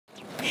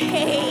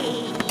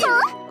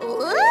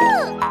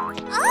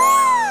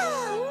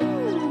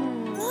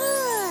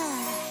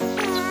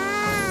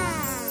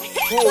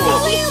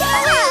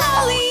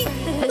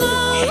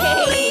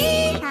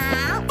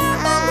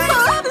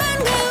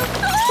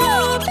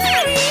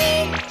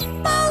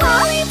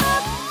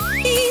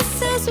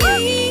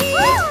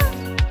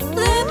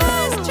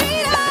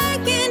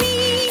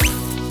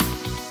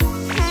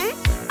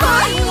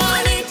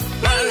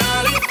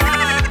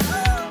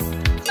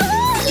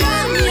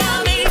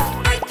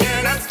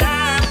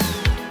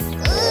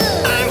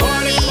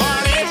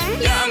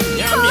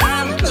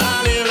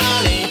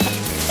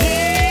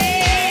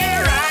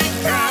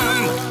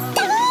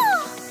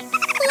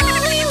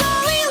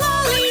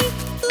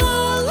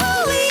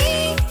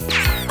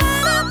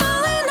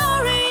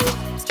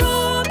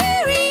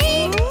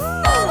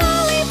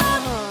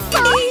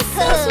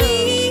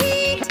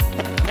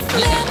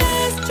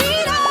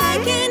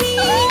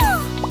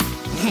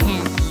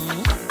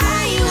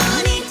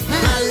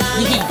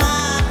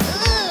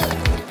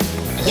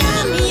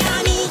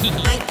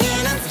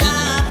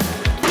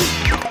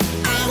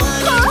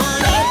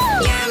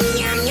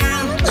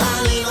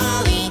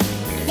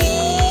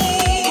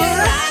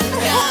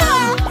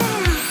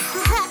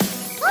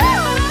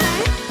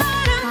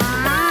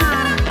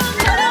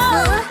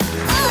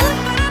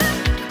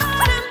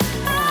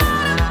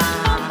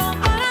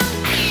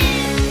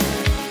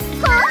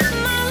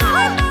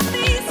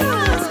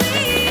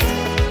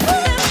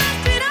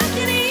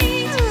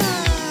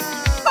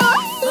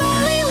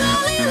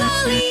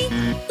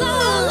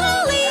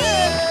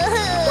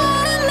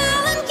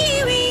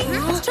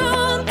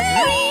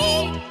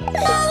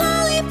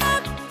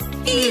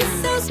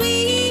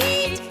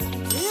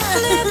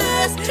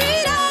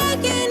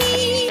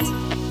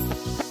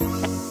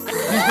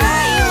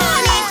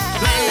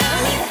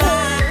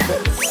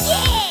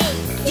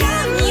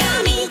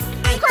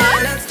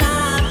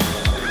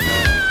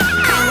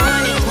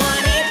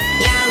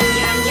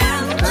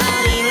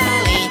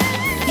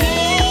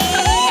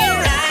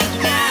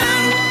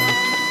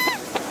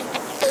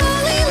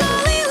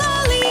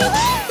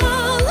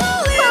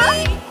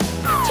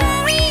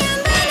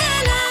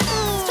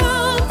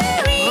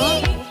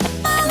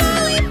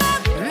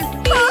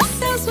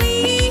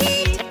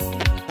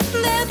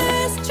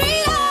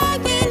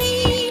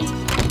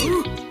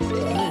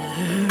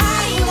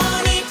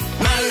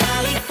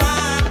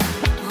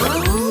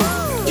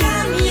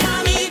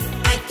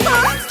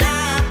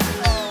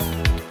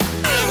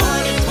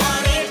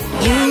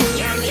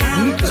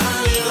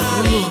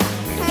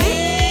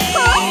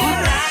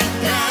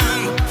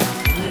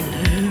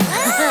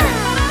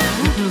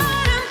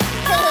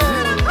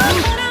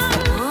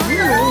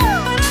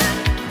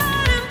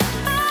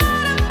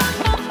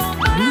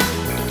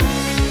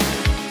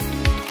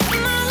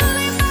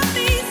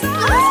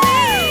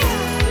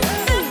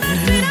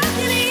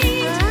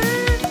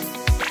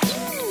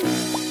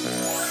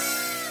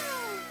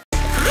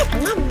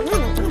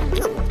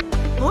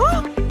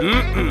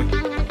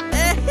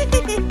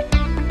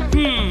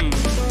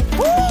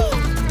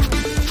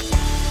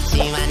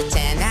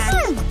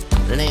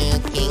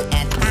looking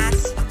at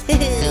us. Who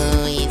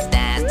is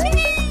that?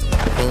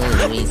 Who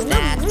is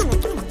that?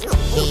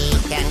 He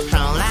can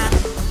crawl up,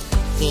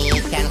 he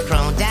can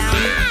crawl down.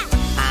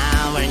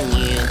 Our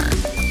new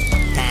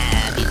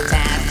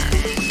habitat.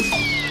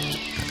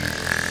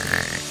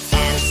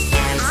 Ants,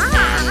 ants,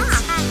 ants.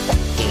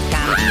 Here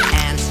come the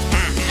ants.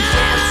 Ants,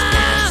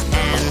 ants,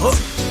 ants.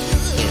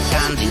 Here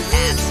come the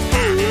ants.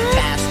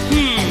 Fast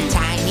and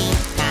tiny,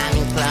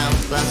 coming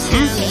close to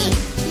me.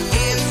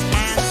 Ants,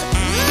 ants,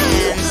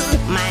 ants.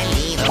 My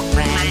little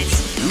friends.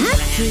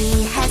 He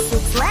has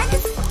 6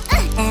 legs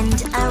and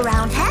a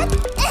round head.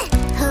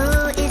 Who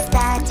is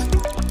that?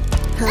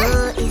 Who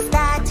is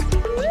that?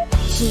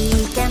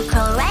 He can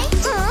crawl right.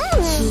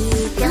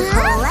 He can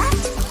crawl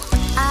left.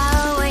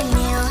 Our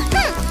new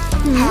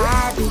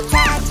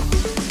habitat.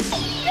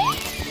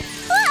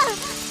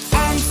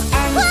 Ants,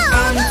 ants,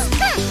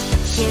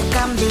 ants. Here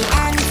come the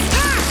ants.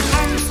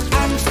 Ants,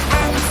 ants,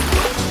 ants.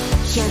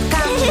 Here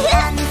come the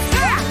ants.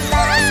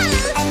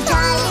 Fast and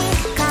tiny,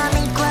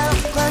 coming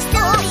close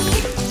to me.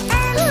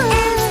 Ants,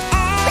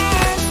 ants,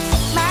 ants.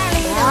 My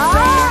little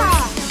friends.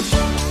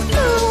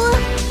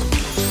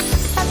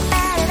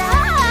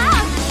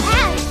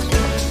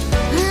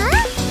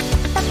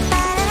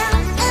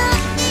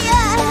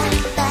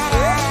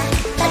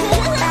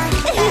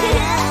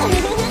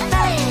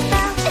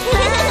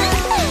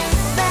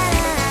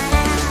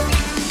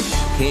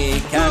 He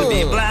can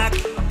be black,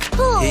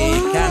 he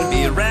can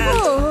be red.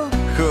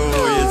 Who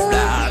is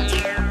that?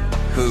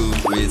 Who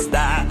is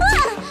that?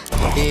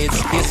 It's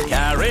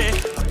scary.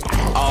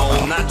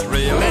 Oh, not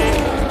really.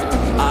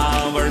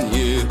 Our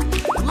new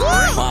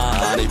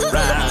funny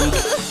friend.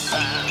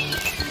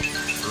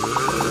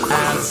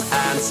 Ants,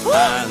 ants,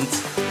 ants.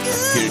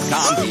 Here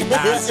come the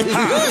ants.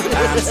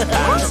 Ants,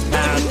 ants,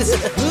 ants.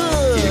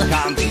 Here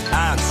come the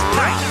ants.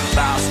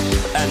 Fast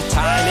and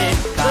tiny,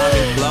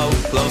 coming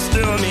close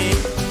to me.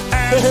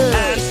 Ants,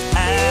 ants,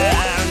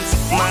 ants.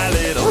 My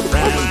little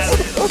friends.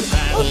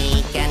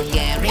 He can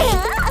carry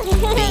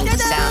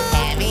things so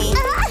heavy.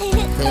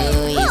 Who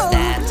is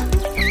that?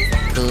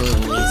 Who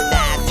is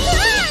that?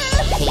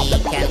 He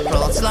can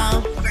crawl slow.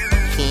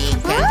 He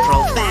can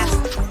crawl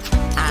fast.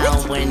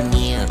 Our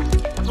new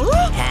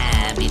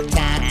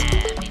habitat.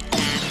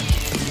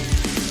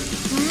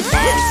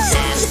 Ants,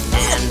 ants,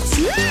 ants.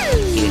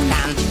 Here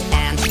come the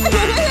ants.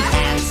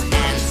 Ants,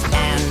 ants,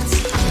 ants.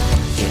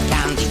 Here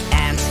come the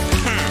ants.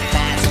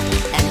 Fast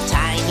and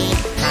tiny,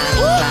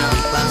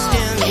 coming close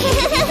to me.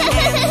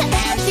 Ants,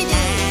 ants,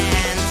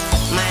 ants.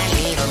 My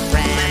little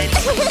friends.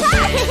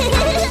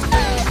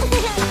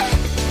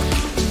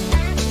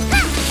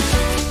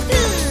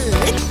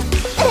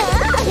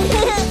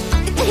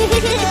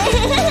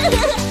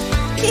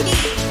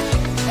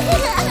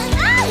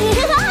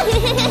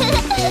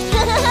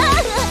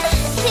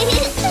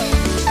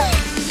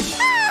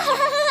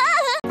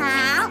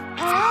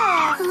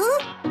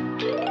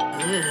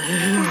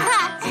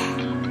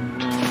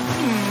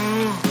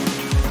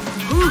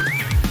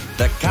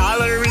 The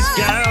color is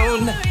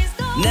gone.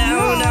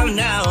 No, no,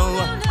 no.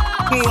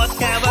 What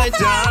have I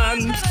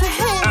done?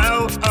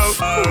 Oh, oh,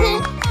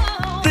 oh.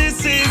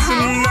 This is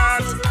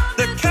not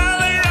the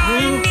color I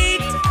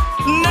need.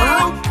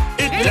 No,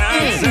 it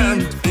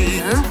doesn't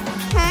fit.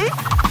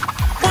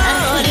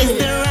 What is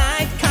the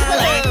right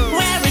color?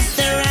 Where is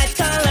the right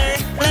color?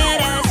 Let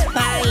us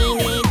find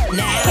it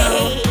now.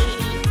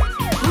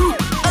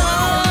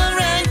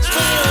 Orange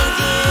will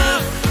do.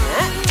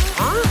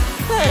 I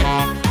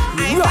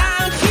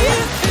found you.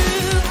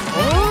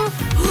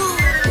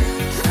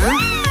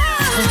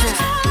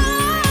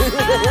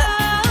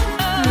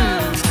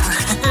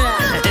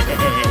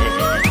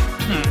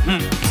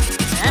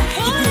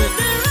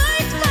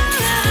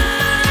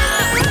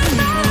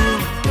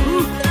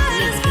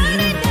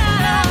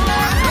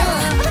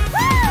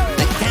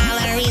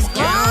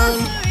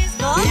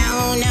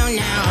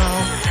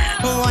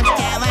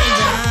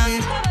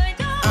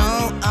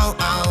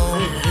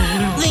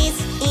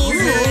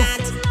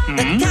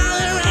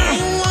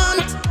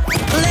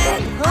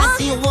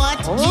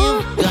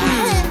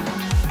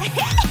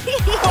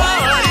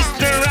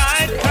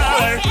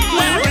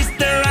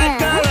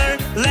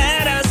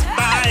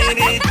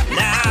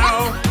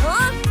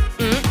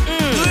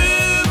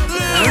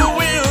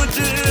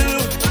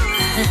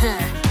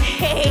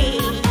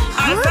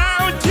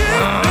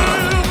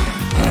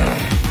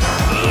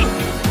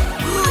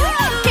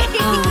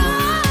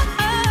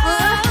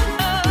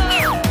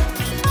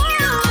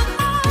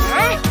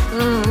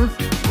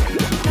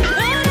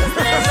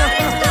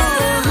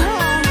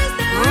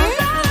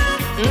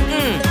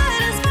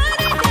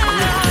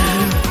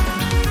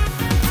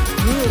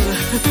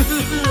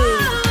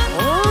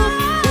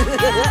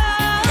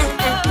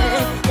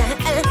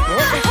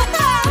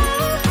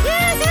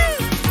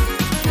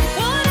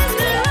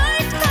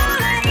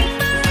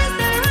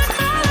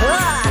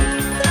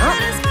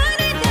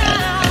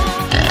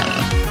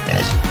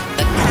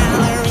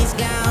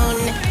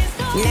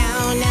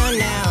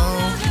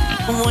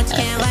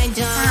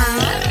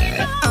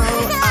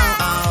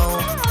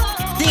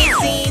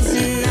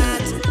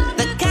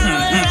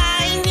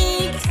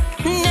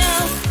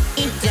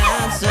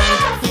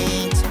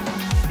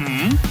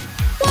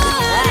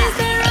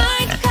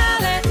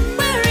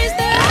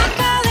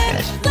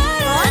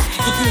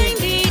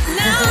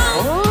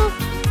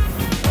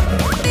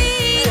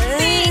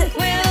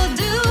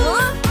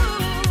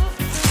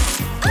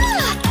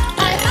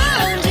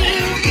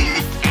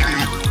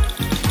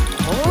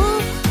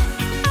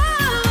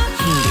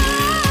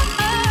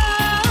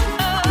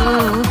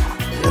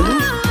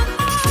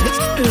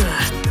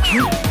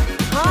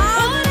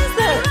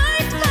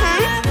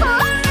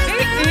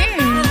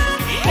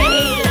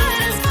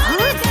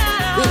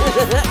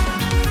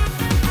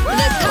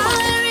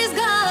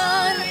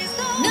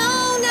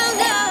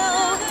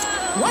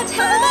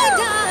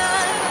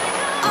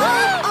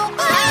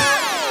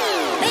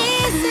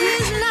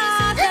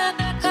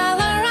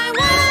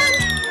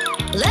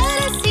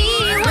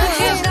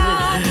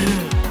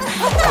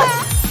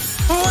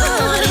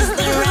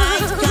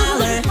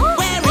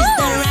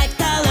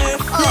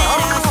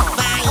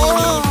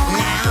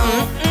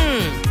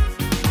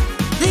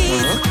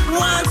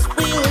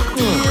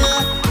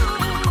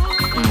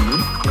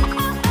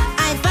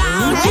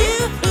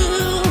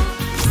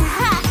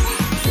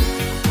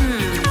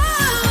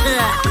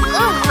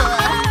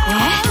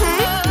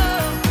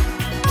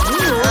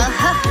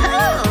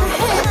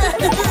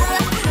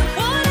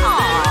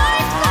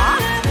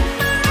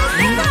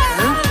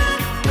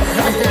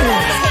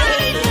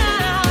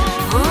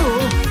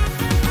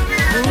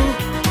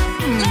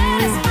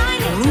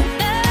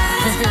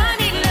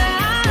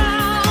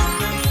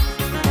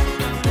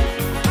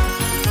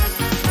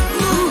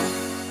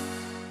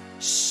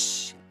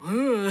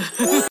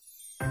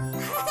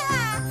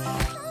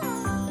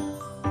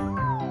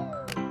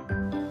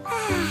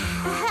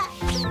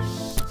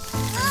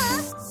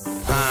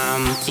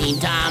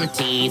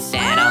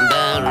 sat on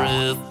the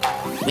roof.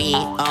 We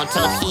all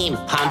told him,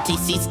 Humpty,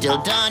 sit still,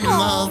 don't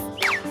move.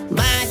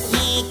 But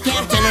he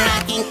kept on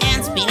rocking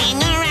and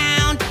spinning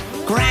around.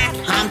 Crack,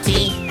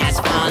 Humpty has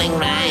fallen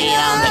right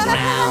on the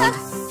ground.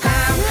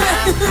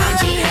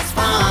 Humpty has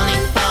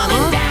fallen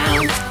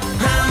down.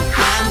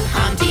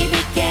 Humpty,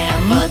 be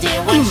careful,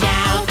 dear, watch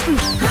out.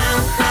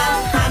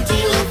 Humpty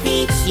will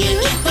fix you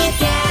if we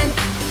can.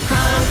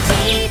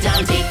 Humpty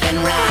Dumpty can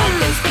rock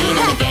and spin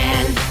it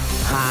again.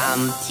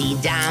 Humpty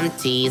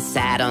Dumpty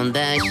sat on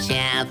the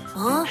shelf,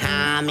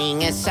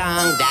 humming a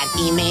song that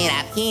he made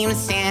up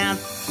himself.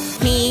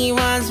 He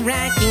was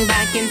rocking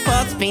back and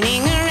forth,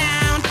 spinning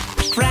around.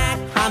 Crack,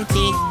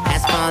 Humpty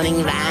has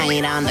fallen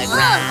right on the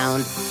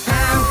ground.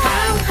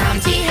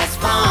 Humpty has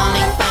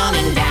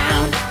fallen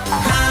down.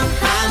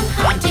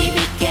 Humpty,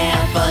 be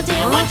careful,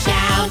 dear, watch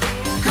out.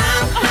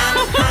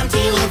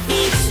 Humpty will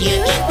fix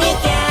you if we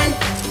can.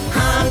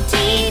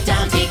 Humpty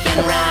Dumpty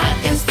can rock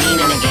and spin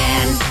it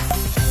again.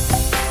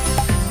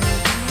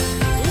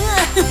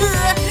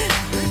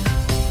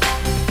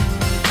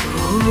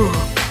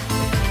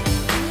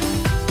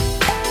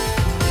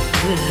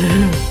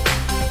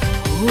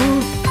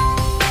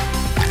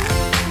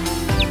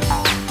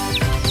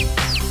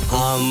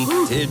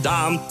 Humpty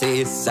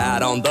Dumpty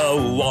sat on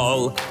the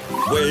wall.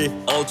 We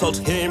all told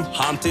him,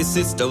 Humpty,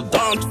 sit still,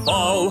 don't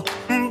fall.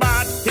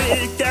 But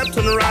he kept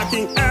on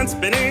rocking and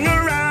spinning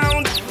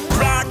around.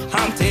 Rock,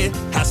 Humpty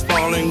has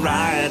fallen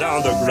right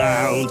on the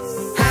ground.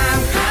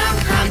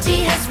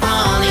 Humpty has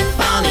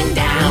fallen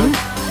down.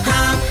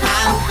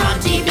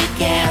 Humpty, be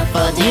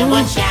careful, dear,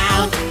 watch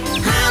out.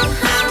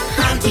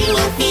 Humpty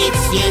will fix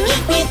you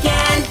if we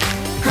can.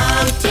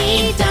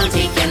 Humpty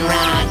Dumpty can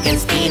rock and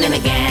spin it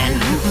again.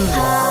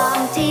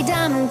 Humpty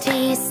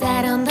Dumpty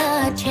sat on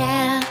the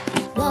chair,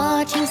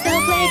 watching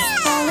snowflakes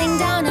falling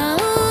down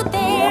out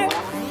there.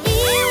 He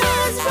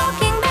was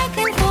rocking back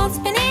and forth,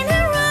 spinning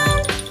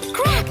around.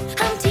 Crack!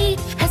 Humpty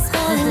has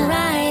fallen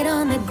right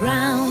on the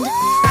ground.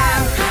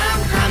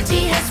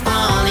 Humpty has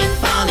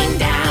fallen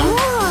down.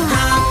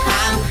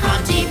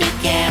 Humpty, be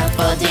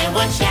careful, dear,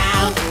 watch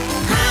out.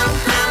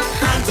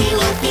 Humpty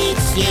will fix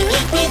you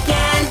if we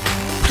can.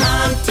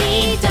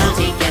 Humpty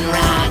Dumpty can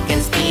rock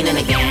and spin it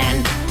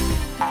again.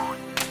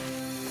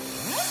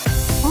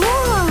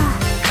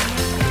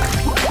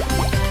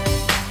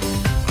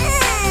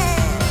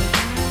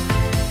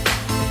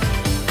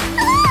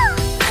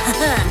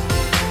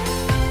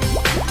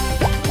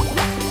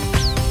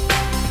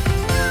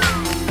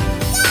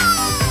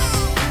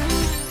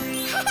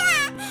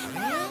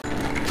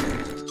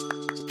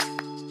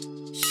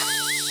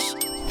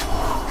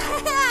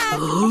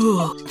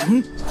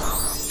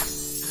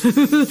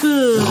 Look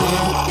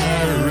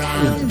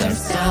around,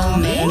 there's so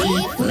many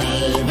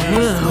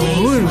flavors.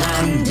 Which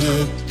one do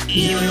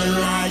you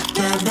like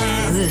the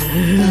best?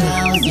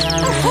 Close your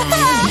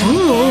eyes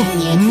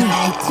and you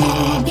try to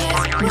guess.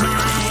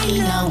 I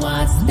know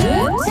what's the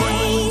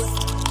taste.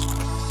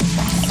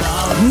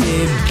 Salty,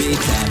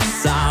 bitter,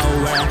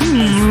 sour,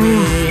 and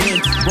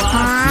sweet. What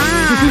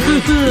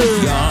is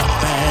your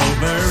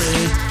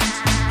favorite?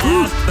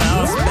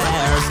 Apples,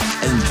 pears,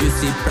 and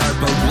juicy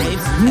purple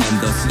grapes, and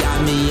those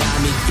yummy,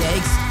 yummy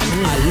cakes.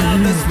 I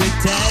love the sweet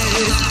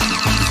taste.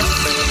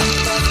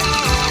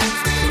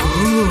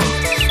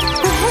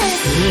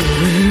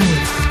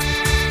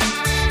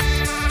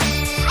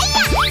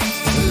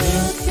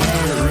 Look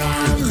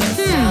around, there's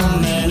so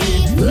many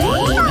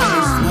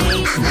flavors.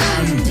 Which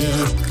one do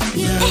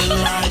you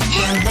like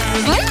the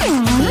best?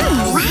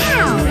 Close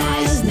your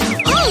eyes now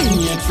and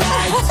you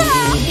try to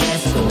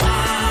guess.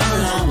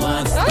 Koala,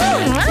 what's the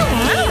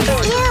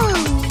taste?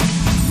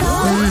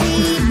 Salty,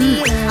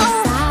 bitter,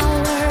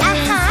 sour,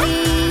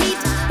 sweet.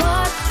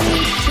 What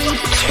treat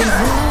is your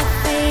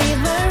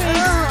favorite?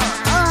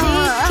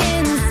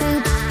 Chicken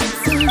soup,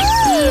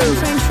 sushi,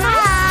 French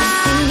fries,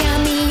 and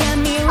yummy,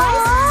 yummy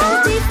rice.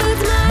 Salty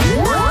food's my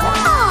life.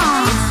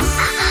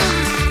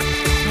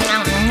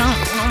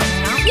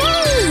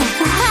 Yay!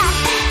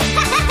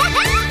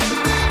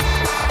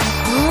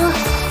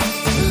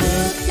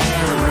 Look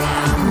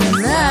around, there's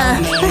so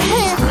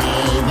many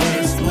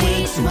flavors.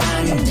 Which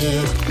one do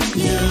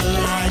you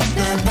like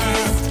the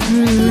best?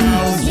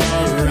 Close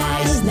your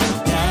eyes now,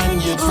 can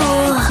you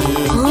try to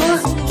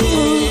guess?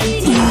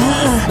 It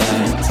has the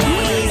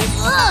taste.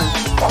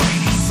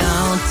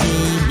 Salty,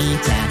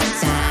 bitter,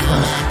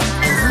 sour,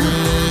 and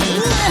sweet.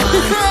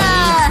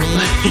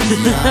 What treat is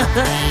your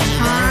favorite?